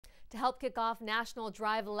To help kick off National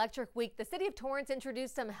Drive Electric Week, the City of Torrance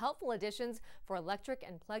introduced some helpful additions for electric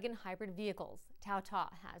and plug-in hybrid vehicles. Tao Ta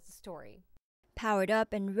has the story. Powered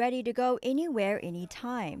up and ready to go anywhere,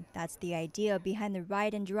 anytime. That's the idea behind the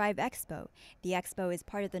Ride and Drive Expo. The expo is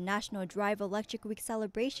part of the National Drive Electric Week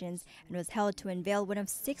celebrations and was held to unveil one of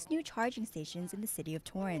 6 new charging stations in the city of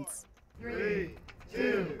Torrance. 3,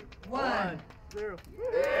 2, 1, 0.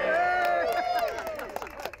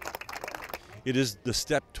 It is the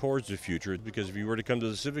step towards the future, because if you were to come to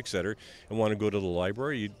the Civic Center and want to go to the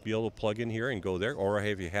library, you'd be able to plug in here and go there. Or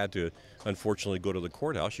if you had to, unfortunately, go to the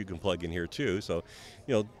courthouse, you can plug in here too. So,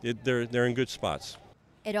 they're in good spots.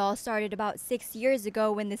 It all started about 6 years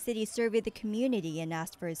ago when the city surveyed the community and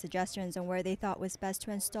asked for suggestions on where they thought was best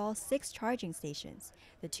to install 6 charging stations.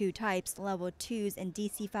 The 2 types, level 2s and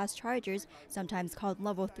DC fast chargers, sometimes called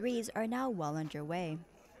level 3s, are now well underway.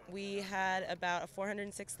 We had about a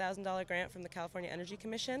 $406,000 grant from the California Energy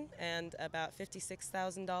Commission and about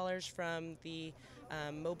 $56,000 from the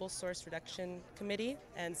Mobile Source Reduction Committee.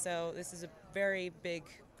 And so this is a very big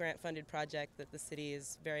grant-funded project that the city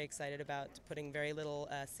is very excited about, putting very little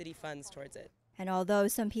city funds towards it. And although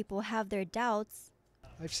some people have their doubts,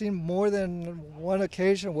 I've seen more than one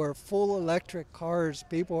occasion where full electric cars,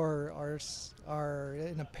 people are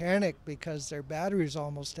in a panic because their battery's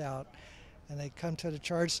almost out. And they come to the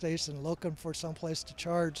charge station looking for someplace to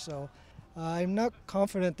charge. So I'm not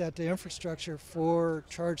confident that the infrastructure for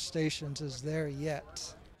charge stations is there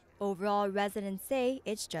yet. Overall, residents say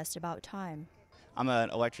it's just about time. I'm an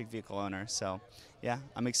electric vehicle owner, so yeah,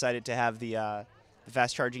 I'm excited to have the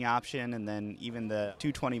fast charging option, and then even the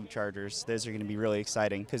 220 chargers. Those are going to be really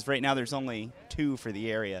exciting because right now there's only 2 for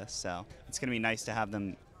the area, so it's going to be nice to have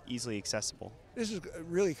them easily accessible. This is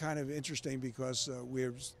really kind of interesting because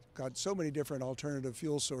we've got so many different alternative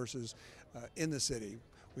fuel sources in the city.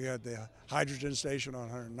 We had the hydrogen station on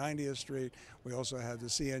 190th Street. We also have the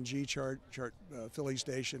CNG filling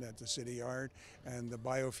station at the city yard and the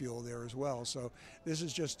biofuel there as well. So this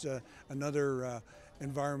is just another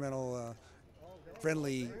environmental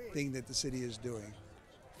friendly thing that the city is doing.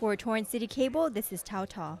 For Torrance City Cable, this is Tao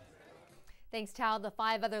Ta. Thanks, Tao. The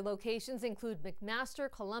 5 other locations include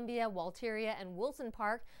McMaster, Columbia, Walteria, and Wilson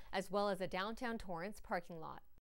Park, as well as a downtown Torrance parking lot.